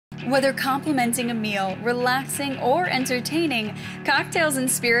Whether complimenting a meal, relaxing, or entertaining, cocktails and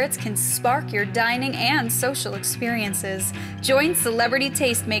spirits can spark your dining and social experiences. Join celebrity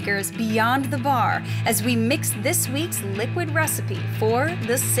tastemakers beyond the bar as we mix this week's liquid recipe for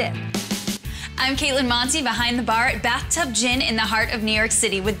the sip. I'm Kaitlin Monte behind the bar at Bathtub Gin in the heart of New York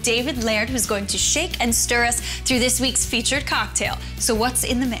City with David Laird, who's going to shake and stir us through this week's featured cocktail. So what's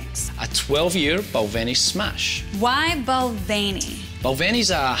in the mix? A 12-year Balvenie Smash. Why Balvenie?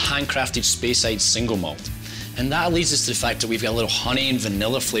 Balvenie's a handcrafted Speyside single malt. And that leads us to the fact that we've got a little honey and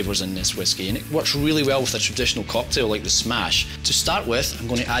vanilla flavours in this whiskey, and it works really well with a traditional cocktail like the Smash. To start with, I'm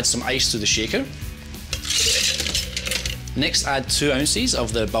going to add some ice to the shaker. Next, add 2 ounces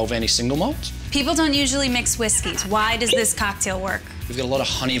of the Balvenie single malt. People don't usually mix whiskeys. Why does this cocktail work? We've got a lot of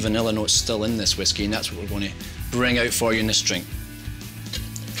honey vanilla notes still in this whiskey, and that's what we're going to bring out for you in this drink.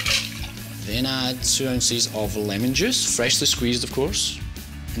 Then add 2 ounces of lemon juice, freshly squeezed of course.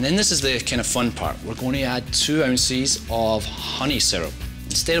 And then this is the kind of fun part. We're going to add 2 ounces of honey syrup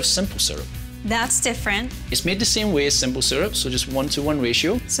instead of simple syrup. That's different. It's made the same way as simple syrup, so just 1-to-1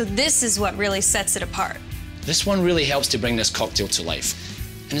 ratio. So this is what really sets it apart. This one really helps to bring this cocktail to life.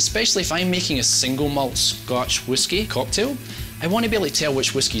 And especially if I'm making a single malt Scotch whiskey cocktail, I want to be able to tell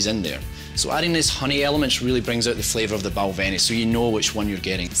which whiskey's in there. So adding these honey elements really brings out the flavour of the Balvenie, so you know which one you're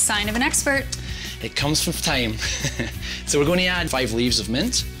getting. Sign of an expert. It comes from time. So we're going to add 5 leaves of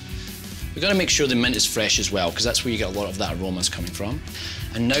mint. We've got to make sure the mint is fresh as well, because that's where you get a lot of that aromas coming from.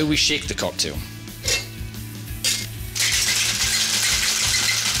 And now we shake the cocktail.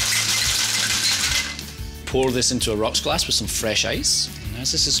 Pour this into a rocks glass with some fresh ice. And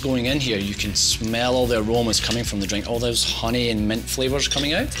as this is going in here, you can smell all the aromas coming from the drink, all those honey and mint flavours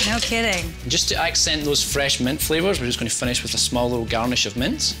coming out. No kidding. And just to accent those fresh mint flavours, we're just going to finish with a small little garnish of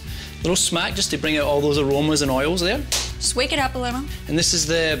mint. A little smack just to bring out all those aromas and oils there. Just wake it up a little. And this is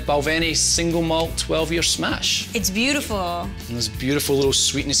the Balvenie single malt 12-year Smash. It's beautiful. And there's beautiful little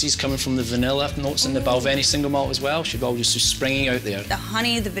sweetnesses coming from the vanilla notes in the Balvenie single malt as well. Should all just springing out there. The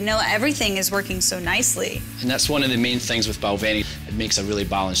honey, the vanilla, everything is working so nicely. And that's one of the main things with Balvenie. It makes a really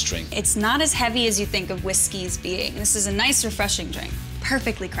balanced drink. It's not as heavy as you think of whiskeys being. This is a nice, refreshing drink.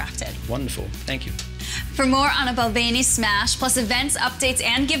 Perfectly crafted. Wonderful. Thank you. For more on a Balvenie Smash, plus events, updates,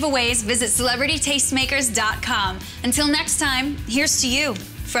 and giveaways, visit celebritytastemakers.com. Until next time, here's to you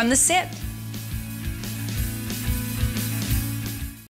from the sip.